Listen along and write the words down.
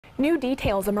New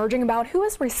details emerging about who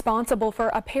is responsible for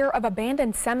a pair of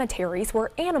abandoned cemeteries where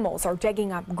animals are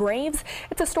digging up graves.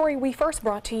 It's a story we first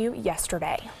brought to you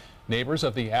yesterday. Neighbors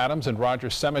of the Adams and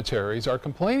Rogers cemeteries are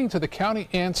complaining to the county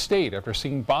and state after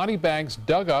seeing body bags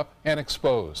dug up and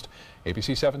exposed.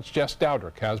 ABC 7's Jess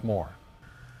Dowdrick has more.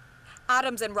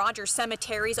 Adams and Rogers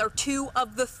cemeteries are two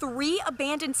of the 3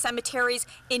 abandoned cemeteries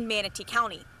in Manatee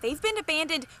County. They've been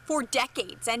abandoned for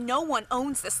decades and no one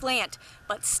owns this land,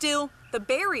 but still the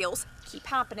burials keep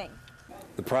happening.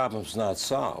 The problem's not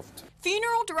solved.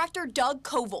 Funeral director Doug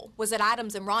Koval was at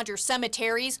Adams and Rogers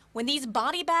cemeteries when these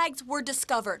body bags were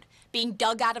discovered, being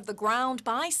dug out of the ground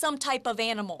by some type of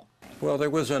animal. Well, there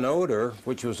was an odor,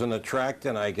 which was an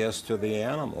attractant, I guess, to the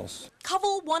animals.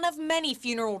 Koval, one of many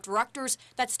funeral directors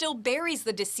that still buries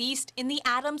the deceased in the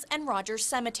Adams and Rogers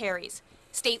cemeteries.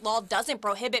 State law doesn't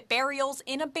prohibit burials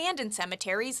in abandoned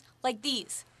cemeteries like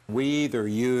these. We either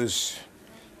use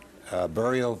a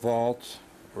burial vault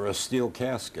or a steel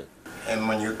casket. And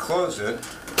when you close it,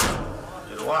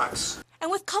 it locks. And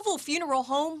with Koval Funeral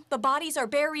Home, the bodies are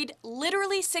buried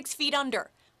literally 6 feet under.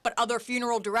 But other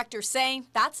funeral directors say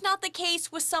that's not the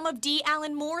case with some of D.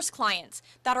 Allen Moore's clients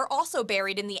that are also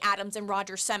buried in the Adams and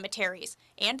Rogers cemeteries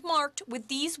and marked with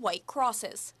these white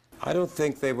crosses. I don't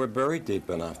think they were buried deep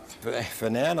enough. If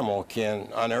an animal can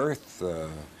unearth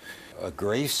a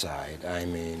gravesite, I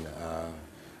mean,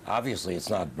 obviously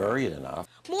it's not buried enough.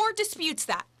 Moore disputes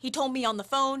that. He told me on the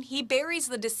phone he buries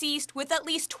the deceased with at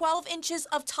least 12 inches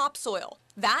of topsoil.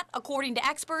 That, according to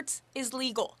experts, is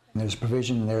legal. There's a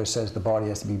provision there that says the body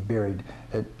has to be buried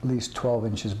at least 12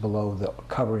 inches below the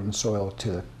covering soil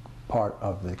to the part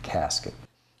of the casket.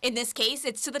 In this case,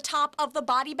 it's to the top of the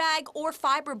body bag or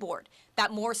fiberboard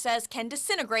that Moore says can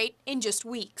disintegrate in just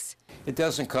weeks. It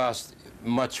doesn't cost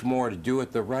much more to do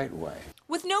it the right way.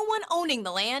 With no one owning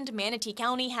the land, Manatee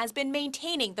County has been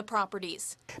maintaining the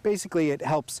properties. Basically, it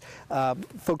helps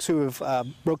folks who have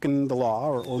broken the law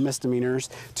or misdemeanors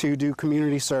to do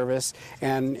community service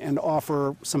and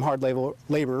offer some hard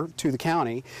labor to the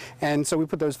county. And so we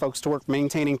put those folks to work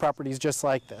maintaining properties just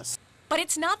like this. But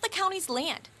it's not the county's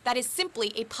land. That is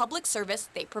simply a public service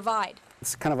they provide.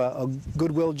 It's kind of a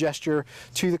goodwill gesture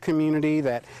to the community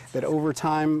that over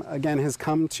time, again, has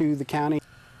come to the county.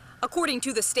 According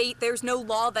to the state, there's no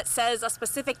law that says a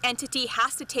specific entity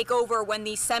has to take over when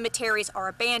these cemeteries are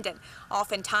abandoned.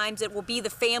 Oftentimes, it will be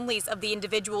the families of the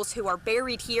individuals who are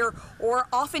buried here, or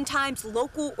oftentimes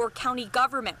local or county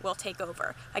government will take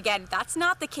over. Again, that's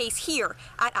not the case here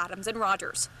at Adams and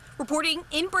Rogers. Reporting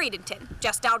in Bradenton,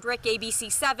 Jess Dowdrick,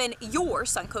 ABC 7, your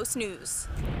Suncoast News.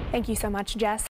 Thank you so much, Jess.